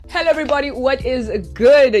Hello everybody, what is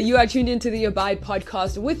good? You are tuned into the Abide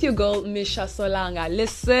podcast with your girl, Misha Solanga.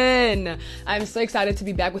 Listen, I'm so excited to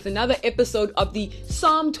be back with another episode of the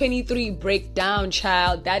Psalm 23 breakdown,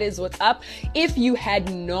 child. That is what's up. If you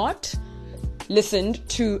had not listened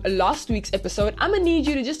to last week's episode, I'm gonna need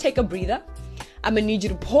you to just take a breather. I'm gonna need you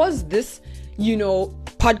to pause this,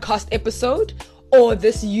 podcast episode or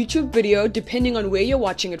this YouTube video, depending on where you're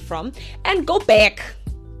watching it from, and go back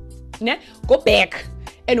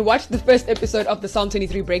and watch the first episode of the Psalm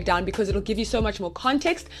 23 breakdown, because it'll give you so much more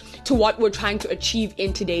context to what we're trying to achieve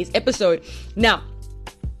in today's episode. Now,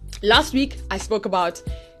 last week I spoke about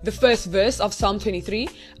the first verse of Psalm 23.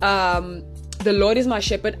 The Lord is my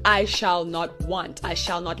shepherd, I shall not want, I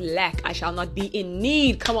shall not lack, I shall not be in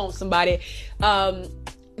need. Come on, somebody.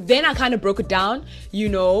 Then I kind of broke it down,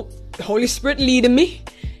 the Holy Spirit leading me.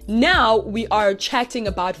 Now we are chatting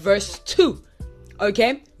about verse 2.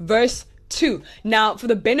 Okay, verse 2. Now, for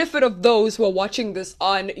the benefit of those who are watching this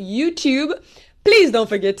on YouTube, please don't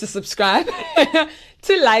forget to subscribe,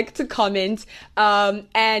 to like, to comment,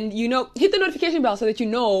 and hit the notification bell so that you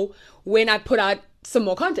know when I put out some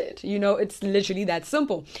more content. It's literally that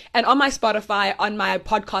simple. And on my Spotify, on my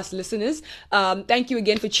podcast listeners, thank you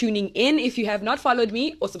again for tuning in. If you have not followed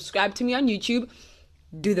me or subscribed to me on YouTube,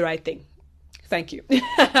 do the right thing. Thank you.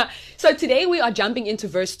 So today we are jumping into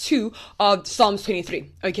verse 2 of Psalms 23,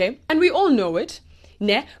 okay? And we all know it,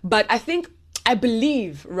 but I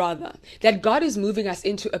believe rather that God is moving us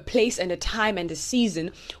into a place and a time and a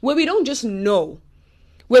season where we don't just know,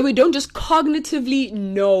 where we don't just cognitively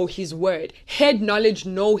know his word, head knowledge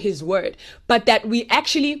know his word, but that we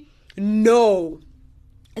actually know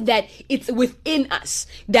that it's within us.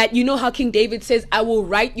 That how King David says, I will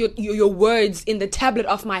write your words in the tablet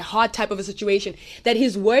of my heart, type of a situation. That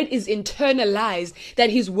his word is internalized, that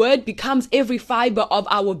his word becomes every fiber of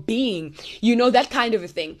our being, that kind of a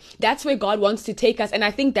thing. That's where God wants to take us. And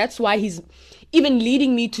I think that's why he's even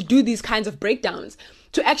leading me to do these kinds of breakdowns,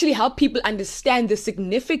 to actually help people understand the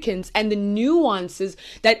significance and the nuances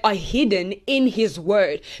that are hidden in his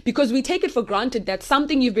word. Because we take it for granted that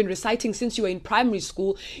something you've been reciting since you were in primary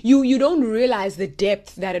school, you don't realize the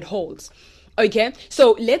depth that it holds. Okay,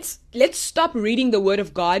 so let's stop reading the word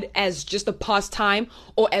of God as just a pastime,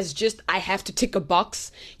 or as just, I have to tick a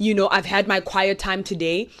box, I've had my quiet time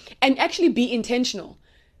today, and actually be intentional.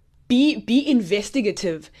 Be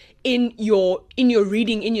investigative in your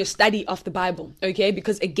reading, in your study of the Bible, okay?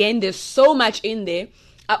 Because again, there's so much in there.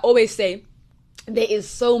 I always say there is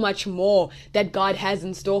so much more that God has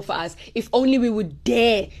in store for us, if only we would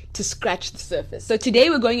dare to scratch the surface. So today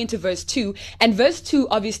we're going into verse 2, and verse 2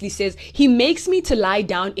 obviously says, he makes me to lie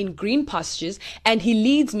down in green pastures, and he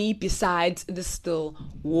leads me beside the still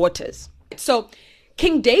waters. So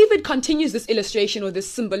King David continues this illustration or this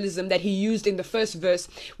symbolism that he used in the first verse,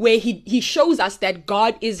 where he shows us that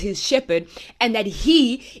God is his shepherd and that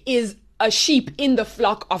he is a sheep in the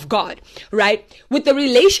flock of God, right? With the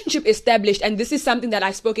relationship established, and this is something that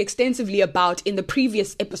I spoke extensively about in the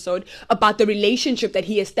previous episode, about the relationship that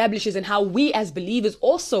he establishes and how we as believers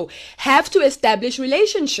also have to establish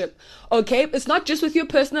relationship, okay? It's not just with your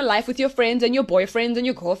personal life, with your friends and your boyfriends and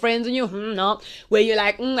your girlfriends and your where you're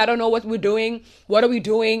like, I don't know what we're doing. What are we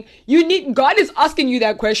doing? God is asking you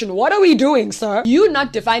that question. What are we doing, sir? You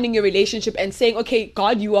not defining your relationship and saying, okay,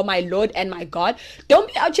 God, you are my Lord and my God. Don't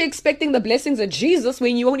be out here expecting the blessings of Jesus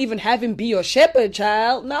when you won't even have him be your shepherd,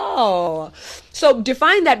 child. No. So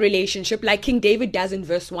define that relationship like King David does in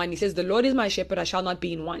verse 1. He says, the Lord is my shepherd, I shall not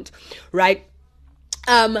be in want, right?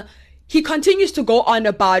 He continues to go on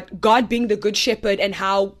about God being the good shepherd and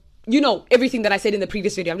how, everything that I said in the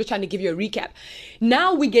previous video. I'm just trying to give you a recap.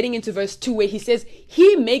 Now we're getting into verse 2 where he says,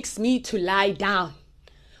 he makes me to lie down.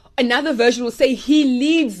 Another version will say, he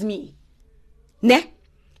leads me.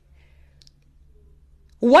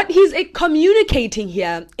 What he's communicating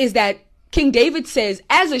here is that King David says,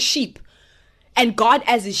 as a sheep and God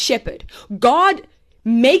as his shepherd, God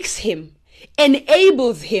makes him,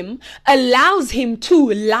 enables him, allows him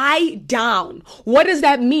to lie down. What does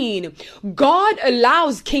that mean? God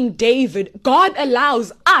allows King David, God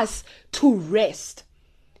allows us to rest.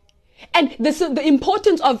 And the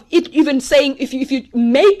importance of it even saying, if you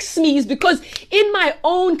makes me, is because in my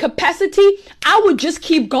own capacity, I would just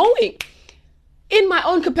keep going. In my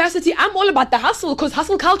own capacity, I'm all about the hustle, because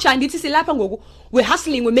hustle culture, and we're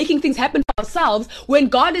hustling, we're making things happen for ourselves, when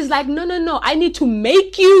God is like, no, I need to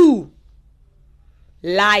make you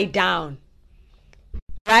lie down,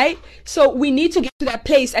 right? So we need to get to that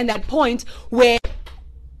place and that point where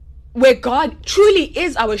God truly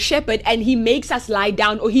is our shepherd, and he makes us lie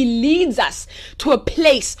down, or he leads us to a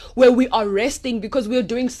place where we are resting because we're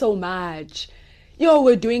doing so much. yo,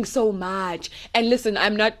 we're doing so much. And listen,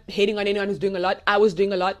 I'm not hating on anyone who's doing a lot. I was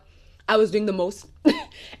doing a lot. I was doing the most.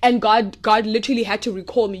 And God literally had to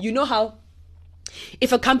recall me. You know how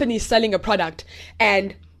if a company is selling a product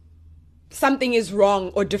and something is wrong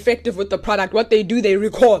or defective with the product, what they do, they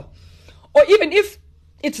recall. Or even if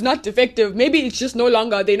it's not defective, maybe it's just no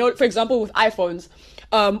longer, they know, for example, with iPhones,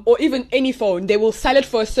 or even any phone, they will sell it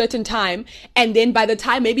for a certain time. And then by the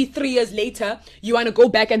time, maybe 3 years later, you want to go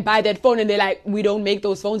back and buy that phone and they're like, we don't make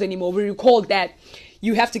those phones anymore. We recalled that.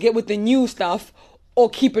 You have to get with the new stuff or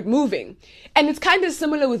keep it moving. And it's kind of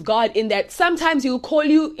similar with God in that sometimes he'll call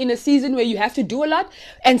you in a season where you have to do a lot.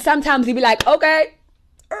 And sometimes he'll be like, okay,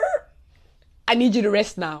 I need you to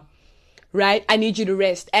rest now. Right? I need you to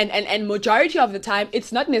rest. And majority of the time,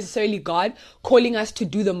 it's not necessarily God calling us to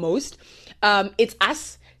do the most. It's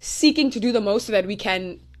us seeking to do the most so that we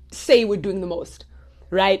can say we're doing the most.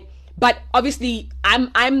 Right? But obviously,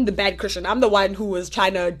 I'm the bad Christian. I'm the one who was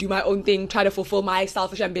trying to do my own thing, try to fulfill my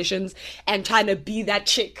selfish ambitions and trying to be that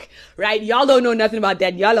chick. Right? Y'all don't know nothing about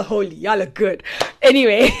that. Y'all are holy. Y'all are good.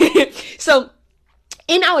 Anyway, so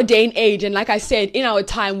in our day and age, and like I said, in our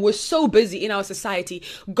time, we're so busy in our society.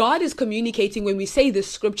 God is communicating when we say this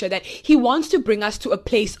scripture that he wants to bring us to a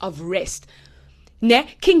place of rest.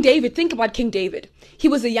 King David, think about King David. He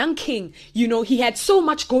was a young king. You know, he had so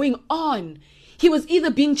much going on. He was either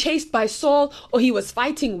being chased by Saul, or he was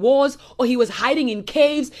fighting wars, or he was hiding in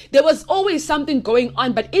caves. There was always something going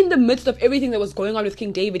on. But in the midst of everything that was going on with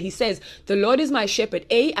King David, he says, the Lord is my shepherd.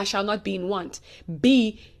 A, I shall not be in want.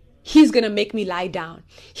 B, he's going to make me lie down.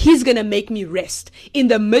 He's going to make me rest in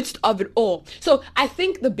the midst of it all. So I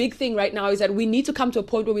think the big thing right now is that we need to come to a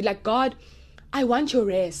point where we're like, God, I want your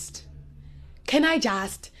rest. Can I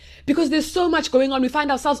just? Because there's so much going on. We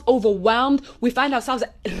find ourselves overwhelmed. We find ourselves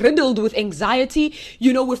riddled with anxiety.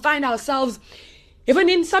 You know, we find ourselves, even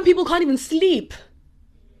in some people can't even sleep.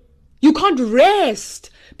 You can't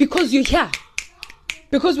rest because you're here.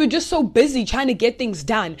 Because we're just so busy trying to get things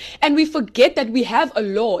done. And we forget that we have a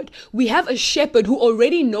Lord. We have a shepherd who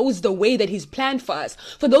already knows the way that he's planned for us.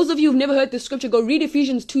 For those of you who've never heard the scripture, go read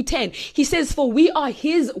Ephesians 2:10. He says, for we are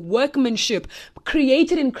his workmanship,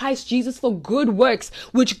 created in Christ Jesus for good works,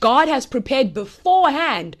 which God has prepared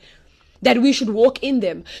beforehand that we should walk in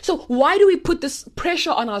them. So why do we put this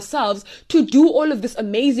pressure on ourselves to do all of this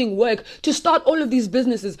amazing work, to start all of these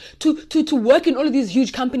businesses, to work in all of these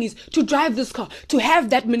huge companies, to drive this car, to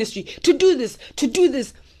have that ministry, to do this, to do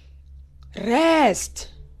this? Rest.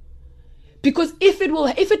 Because if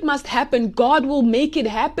it must happen, God will make it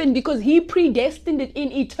happen because he predestined it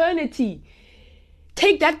in eternity.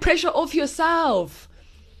 Take that pressure off yourself.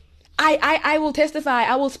 I will testify,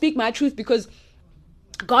 I will speak my truth, because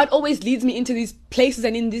God always leads me into these places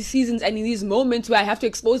and in these seasons and in these moments where I have to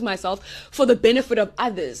expose myself for the benefit of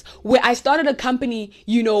others. Where I started a company,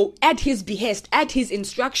 you know, at his behest, at his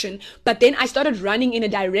instruction, but then I started running in a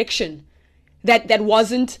direction that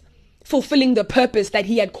wasn't fulfilling the purpose that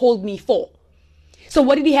he had called me for. So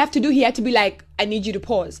what did he have to do? He had to be like, I need you to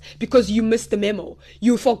pause because you missed the memo.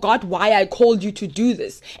 You forgot why I called you to do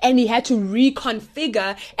this. And he had to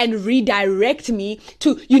reconfigure and redirect me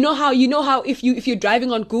to, you know how if you're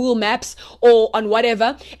driving on Google Maps or on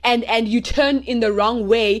whatever and you turn in the wrong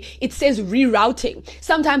way, it says rerouting.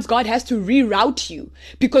 Sometimes God has to reroute you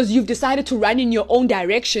because you've decided to run in your own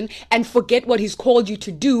direction and forget what he's called you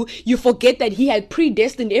to do. You forget that he had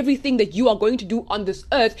predestined everything that you are going to do on this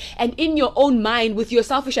earth, and in your own mind, with your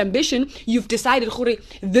selfish ambition, you've decided,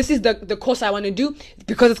 this is the course I want to do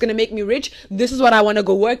because it's going to make me rich. This is what I want to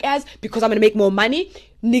go work as because I'm going to make more money,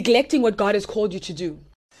 neglecting what God has called you to do.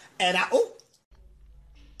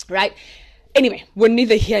 Right? Anyway, we're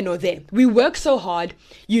neither here nor there. We work so hard,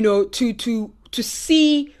 you know, to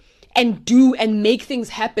see and do and make things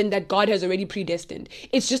happen that God has already predestined.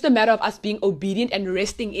 It's just a matter of us being obedient and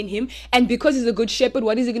resting in him. And because he's a good shepherd,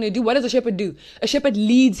 what is he going to do? What does a shepherd do? A shepherd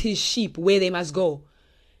leads his sheep where they must go.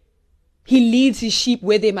 He leads his sheep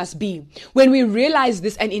where they must be. When we realize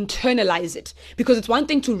this and internalize it, because it's one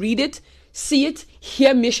thing to read it, see it,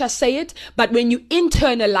 hear Misha say it, but when you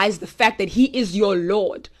internalize the fact that he is your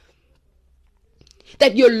Lord,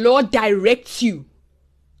 that your Lord directs you,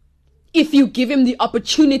 if you give him the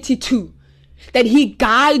opportunity to, that he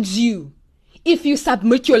guides you, if you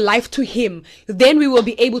submit your life to him, then we will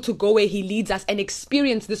be able to go where he leads us and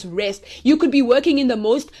experience this rest. You could be working in the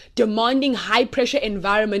most demanding, high pressure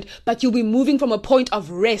environment, but you'll be moving from a point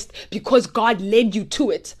of rest because God led you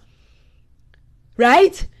to it.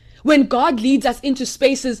 Right? When God leads us into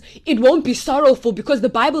spaces, it won't be sorrowful because the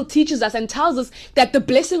Bible teaches us and tells us that the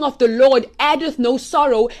blessing of the Lord addeth no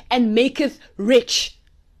sorrow and maketh rich.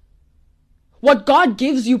 What God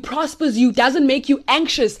gives you prospers you, doesn't make you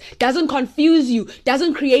anxious, doesn't confuse you,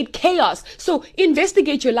 doesn't create chaos. So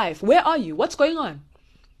investigate your life. Where are you? What's going on?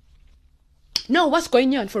 No, what's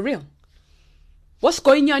going on for real? What's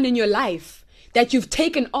going on in your life that you've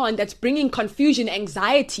taken on that's bringing confusion,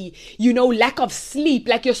 anxiety, lack of sleep,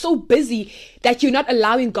 like you're so busy that you're not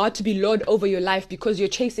allowing God to be Lord over your life because you're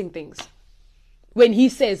chasing things. When he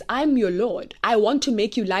says, I'm your Lord, I want to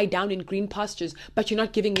make you lie down in green pastures, but you're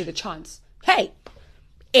not giving me the chance. Hey,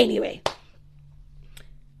 anyway,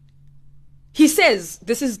 he says,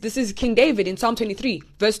 this is King David in Psalm 23,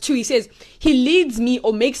 verse 2. He says, he leads me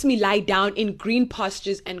or makes me lie down in green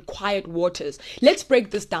pastures and quiet waters. Let's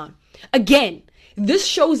break this down. Again, this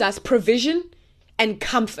shows us provision and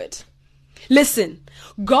comfort. Listen,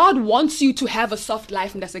 God wants you to have a soft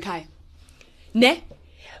life, Mdasekai. Ne?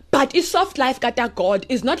 But a soft life kata God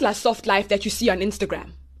is not like soft life that you see on Instagram.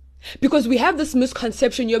 Because we have this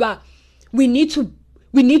misconception, we need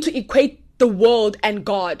to equate the world and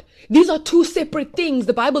God. These are two separate things.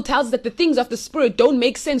 The Bible tells us that the things of the Spirit don't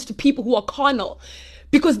make sense to people who are carnal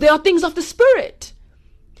because they are things of the Spirit.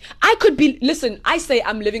 I say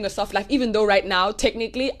I'm living a soft life, even though right now,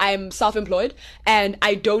 technically, I'm self-employed and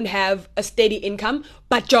I don't have a steady income.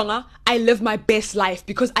 But Jonga, I live my best life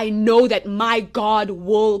because I know that my God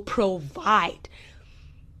will provide.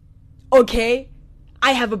 Okay?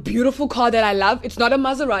 I have a beautiful car that I love. It's not a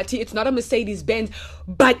Maserati. It's not a Mercedes Benz,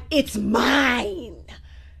 but it's mine.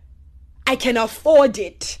 I can afford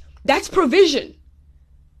it. That's provision.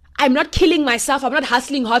 I'm not killing myself. I'm not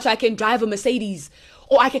hustling hard so I can drive a Mercedes.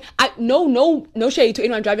 Or no shade to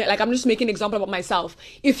anyone driving. Like, I'm just making an example about myself.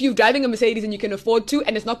 If you're driving a Mercedes and you can afford to,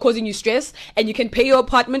 and it's not causing you stress, and you can pay your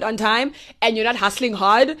apartment on time, and you're not hustling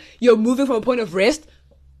hard, you're moving from a point of rest,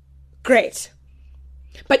 great.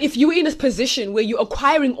 But if you're in a position where you're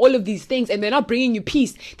acquiring all of these things and they're not bringing you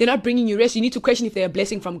peace, they're not bringing you rest, you need to question if they're a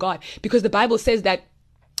blessing from God. Because the Bible says that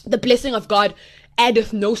the blessing of God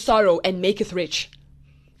addeth no sorrow and maketh rich.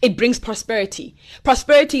 It brings prosperity.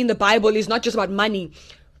 Prosperity in the Bible is not just about money.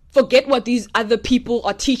 Forget what these other people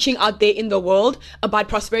are teaching out there in the world about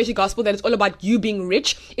prosperity gospel, that it's all about you being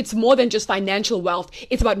rich. It's more than just financial wealth.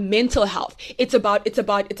 It's about mental health. It's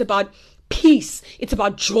about peace. It's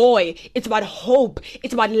about joy. It's about hope.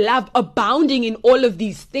 It's about love, abounding in all of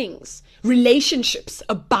these things. Relationships,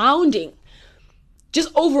 abounding. Just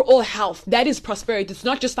overall health. That is prosperity. It's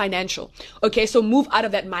not just financial. Okay, so move out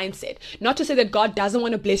of that mindset. Not to say that God doesn't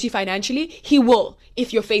want to bless you financially. He will,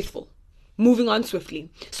 if you're faithful. Moving on swiftly.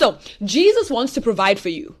 So, Jesus wants to provide for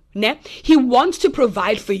you. Ne? He wants to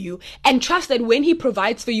provide for you, and trust that when he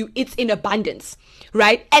provides for you, it's in abundance.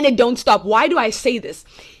 Right? And it don't stop. Why do I say this?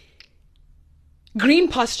 Green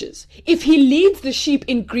pastures. If he leads the sheep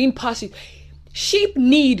in green pastures, sheep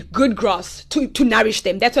need good grass to nourish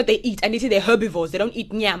them. That's what they eat. And they say they're herbivores. They don't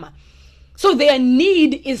eat nyama. So their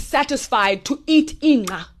need is satisfied to eat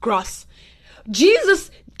inga, grass. Jesus,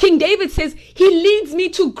 King David says, he leads me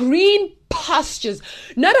to green pastures,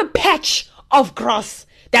 not a patch of grass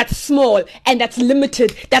that's small and that's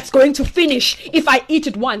limited, that's going to finish if I eat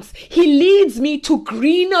it once. He leads me to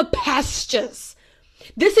greener pastures.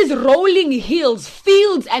 This is rolling hills,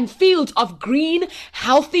 fields and fields of green,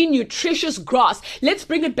 healthy, nutritious grass. Let's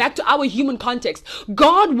bring it back to our human context.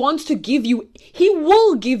 God wants to give you, he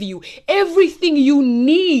will give you everything you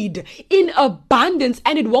need in abundance,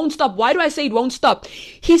 and it won't stop. Why do I say it won't stop?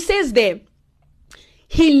 He says there,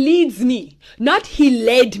 he leads me, not he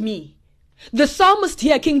led me. The psalmist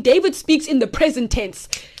here, King David, speaks in the present tense.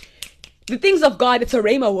 The things of God, it's a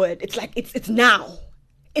rhema word. It's like, it's now.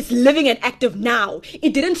 It's living and active now.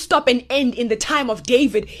 It didn't stop and end in the time of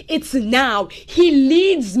David. It's now. He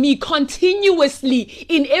leads me continuously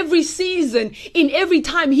in every season, in every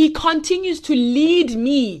time. He continues to lead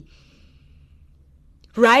me.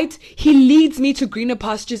 Right? He leads me to greener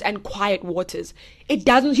pastures and quiet waters.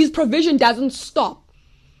 His provision doesn't stop.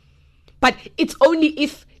 But it's only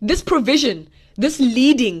if this provision, this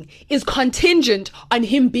leading, is contingent on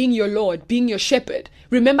him being your Lord, being your shepherd.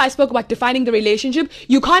 Remember, I spoke about defining the relationship.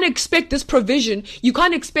 You can't expect this provision. You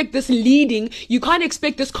can't expect this leading. You can't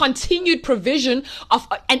expect this continued provision of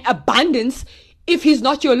an abundance if he's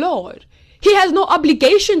not your Lord. He has no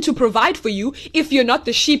obligation to provide for you if you're not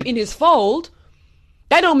the sheep in his fold.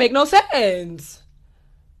 That don't make no sense.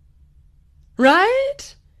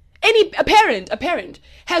 Right? A parent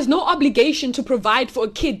has no obligation to provide for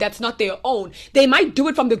a kid that's not their own. They might do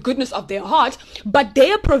it from the goodness of their heart, but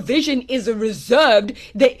their provision is reserved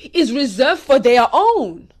for their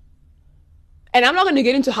own. And I'm not going to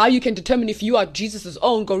get into how you can determine if you are Jesus's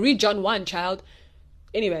own. Go read John 1, child.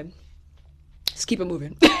 Anyway, let's keep it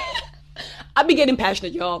moving. I'll be getting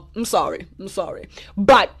passionate, y'all. I'm sorry.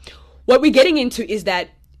 But what we're getting into is that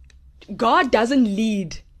God doesn't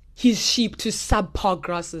lead his sheep to subpar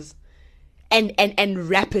grasses and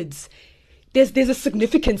rapids. There's a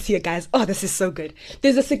significance here, guys. Oh, this is so good.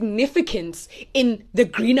 There's a significance in the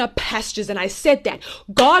greener pastures. And I said that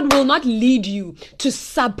God will not lead you to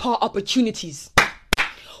subpar opportunities.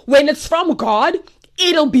 When it's from God,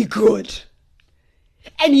 it'll be good.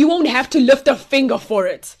 And you won't have to lift a finger for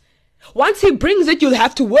it. Once he brings it, you'll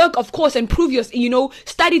have to work, of course, and prove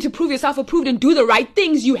study to prove yourself approved and do the right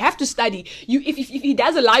things. You have to study. If he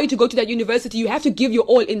does allow you to go to that university, you have to give your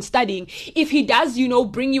all in studying. If he does,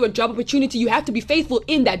 bring you a job opportunity, you have to be faithful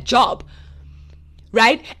in that job.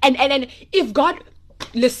 Right? And if God,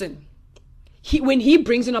 listen, when he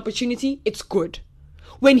brings an opportunity, it's good.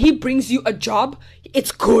 When he brings you a job,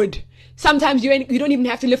 it's good. Sometimes you don't even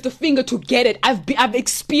have to lift a finger to get it. I've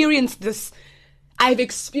experienced this. I've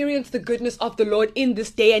experienced the goodness of the Lord in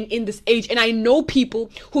this day and in this age. And I know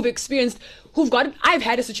people I've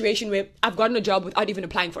had a situation where I've gotten a job without even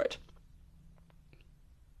applying for it.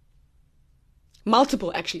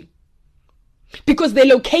 Multiple, actually. Because they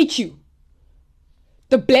locate you.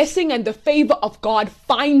 The blessing and the favor of God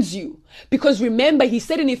finds you. Because remember, he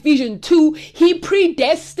said in Ephesians 2, he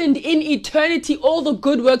predestined in eternity all the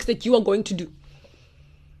good works that you are going to do.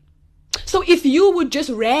 So if you would just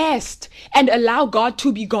rest and allow God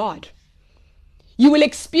to be God, you will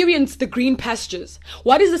experience the green pastures.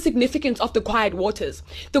 What is the significance of the quiet waters?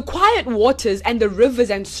 The quiet waters and the rivers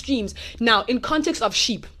and streams. Now, in context of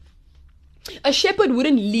sheep, a shepherd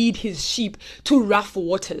wouldn't lead his sheep to rough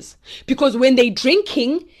waters, because when they're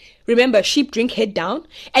drinking, remember, sheep drink head down,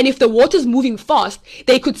 and if the water's moving fast,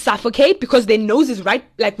 they could suffocate because their nose is right,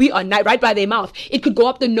 like we are, right by their mouth. It could go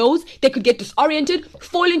up the nose, they could get disoriented,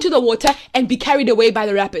 fall into the water, and be carried away by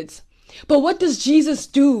the rapids. But what does Jesus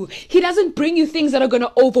do? He doesn't bring you things that are going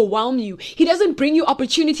to overwhelm you. He doesn't bring you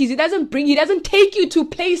opportunities. He doesn't take you to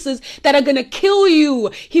places that are going to kill you.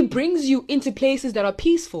 He brings you into places that are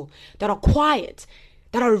peaceful, that are quiet,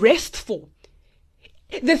 that are restful.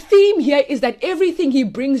 The theme here is that everything he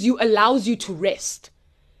brings you allows you to rest.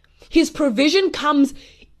 His provision comes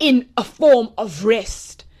in a form of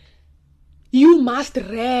rest. You must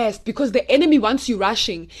rest because the enemy wants you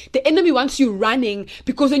rushing. The enemy wants you running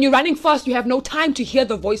because when you're running fast, you have no time to hear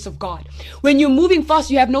the voice of God. When you're moving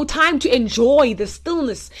fast, you have no time to enjoy the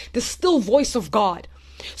stillness, the still voice of God.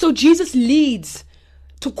 So Jesus leads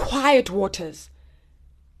to quiet waters.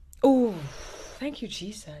 Oh, thank you,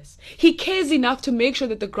 Jesus. He cares enough to make sure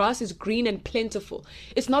that the grass is green and plentiful.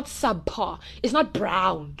 It's not subpar. It's not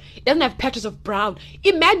brown. It doesn't have patches of brown.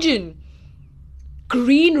 Imagine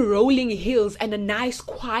green rolling hills and a nice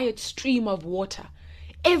quiet stream of water.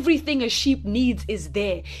 Everything a sheep needs is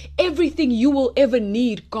there. Everything you will ever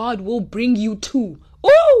need, God will bring you to.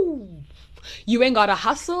 Ooh! You ain't gotta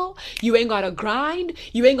hustle. You ain't gotta grind.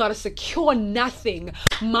 You ain't gotta secure nothing.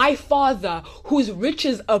 My Father, whose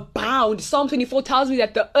riches abound. Psalm 24 tells me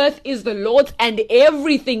that the earth is the Lord's and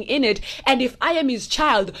everything in it. And if I am his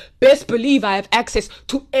child, best believe I have access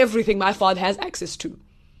to everything my Father has access to.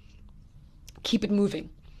 Keep it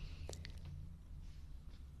moving.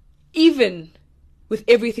 Even with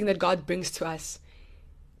everything that God brings to us,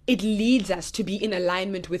 it leads us to be in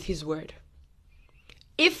alignment with his word.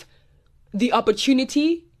 If the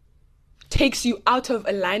opportunity takes you out of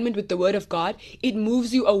alignment with the word of God, it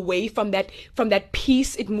moves you away from that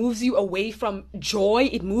peace. It moves you away from joy.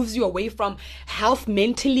 It moves you away from health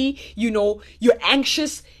mentally. You're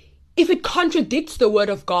anxious. If it contradicts the word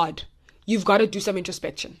of God, you've got to do some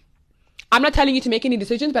introspection. I'm not telling you to make any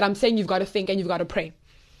decisions, but I'm saying you've got to think and you've got to pray.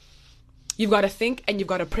 You've got to think and you've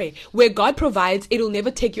got to pray. Where God provides, it'll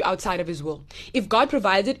never take you outside of his will. If God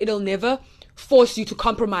provides it, it'll never force you to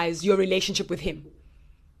compromise your relationship with him.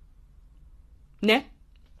 Ne?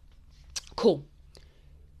 Cool.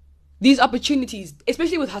 These opportunities,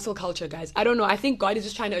 especially with hustle culture, guys, I don't know. I think God is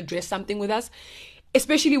just trying to address something with us,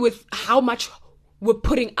 especially with how much we're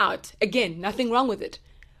putting out. Again, nothing wrong with it,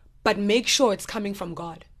 but make sure it's coming from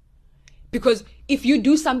God. Because if you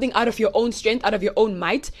do something out of your own strength, out of your own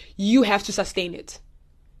might, you have to sustain it.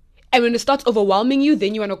 And when it starts overwhelming you,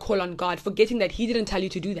 then you want to call on God, forgetting that he didn't tell you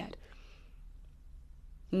to do that.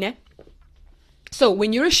 Ne? So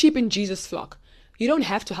when you're a sheep in Jesus' flock, you don't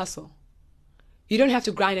have to hustle. You don't have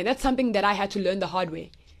to grind. And that's something that I had to learn the hard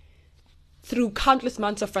way. Through countless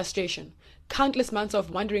months of frustration. Countless months of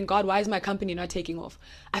wondering, God, why is my company not taking off?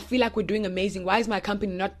 I feel like we're doing amazing. Why is my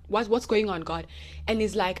company not, what's going on, God? And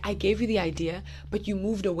he's like, I gave you the idea, but you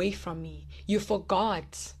moved away from me. You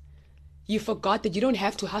forgot You forgot that you don't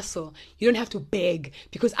have to hustle. You don't have to beg,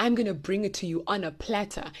 because I'm going to bring it to you on a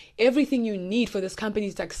platter. Everything you need for this company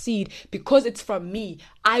to succeed, because it's from me,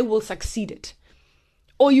 I will succeed it.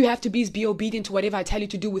 All you have to be is be obedient to whatever I tell you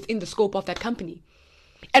to do within the scope of that company.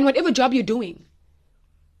 And whatever job you're doing.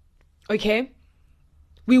 Okay?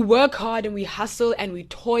 We work hard and we hustle and we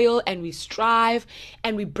toil and we strive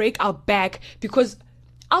and we break our back, because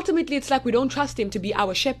ultimately it's like we don't trust him to be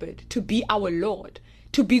our shepherd, to be our Lord,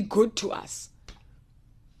 to be good to us.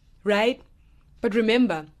 Right? But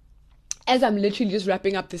remember, as I'm literally just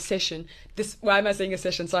wrapping up this session, why am I saying a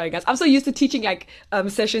session? Sorry, guys. I'm so used to teaching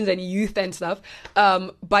sessions and youth and stuff.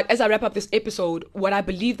 But as I wrap up this episode, what I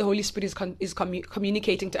believe the Holy Spirit is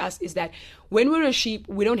communicating to us is that when we're a sheep,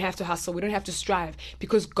 we don't have to hustle. We don't have to strive,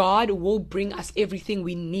 because God will bring us everything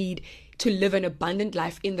we need to live an abundant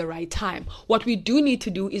life in the right time. What we do need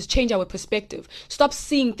to do is change our perspective. Stop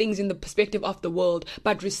seeing things in the perspective of the world,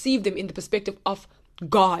 but receive them in the perspective of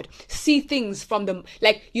God. See things from them.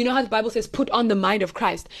 Like, you know how the Bible says, put on the mind of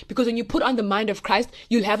Christ. Because when you put on the mind of Christ,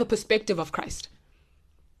 you'll have a perspective of Christ.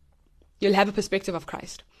 You'll have a perspective of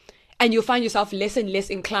Christ. And you'll find yourself less and less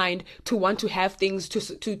inclined to want to have things to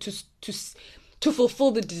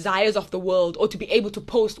fulfill the desires of the world, or to be able to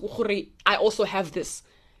post, I also have this.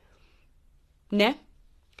 Ne?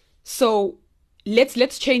 So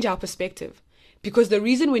let's change our perspective, because the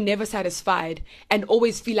reason we're never satisfied and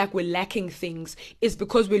always feel like we're lacking things is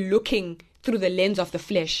because we're looking through the lens of the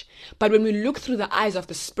flesh. But when we look through the eyes of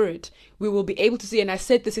the Spirit, we will be able to see, and I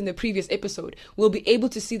said this in the previous episode, we'll be able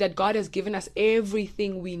to see that God has given us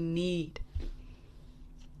everything we need.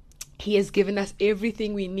 He has given us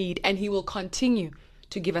everything we need, and he will continue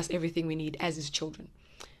to give us everything we need as his children.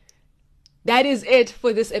 That is it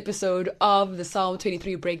for this episode of the Psalm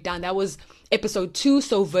 23 breakdown. That was episode 2,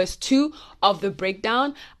 so verse 2 of the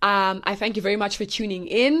breakdown. I thank you very much for tuning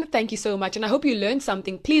in. Thank you so much. And I hope you learned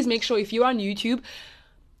something. Please make sure, if you're on YouTube,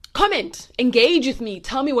 comment, engage with me.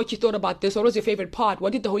 Tell me what you thought about this. What was your favorite part?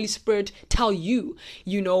 What did the Holy Spirit tell you?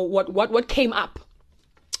 You know, what came up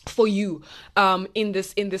for you in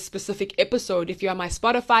this specific episode. If you're on my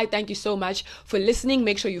Spotify, thank you so much for listening.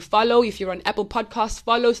 Make sure you follow. If you're on Apple Podcasts,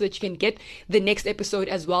 follow so that you can get the next episode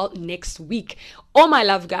as well next week. All my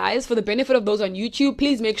love, guys. For the benefit of those on YouTube,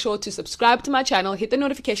 please make sure to subscribe to my channel, hit the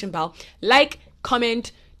notification bell, like,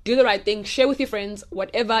 comment, do the right thing, share with your friends.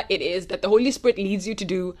 Whatever it is that the Holy Spirit leads you to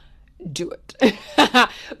do it.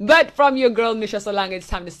 But from your girl Misha Solange, it's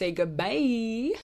time to say goodbye.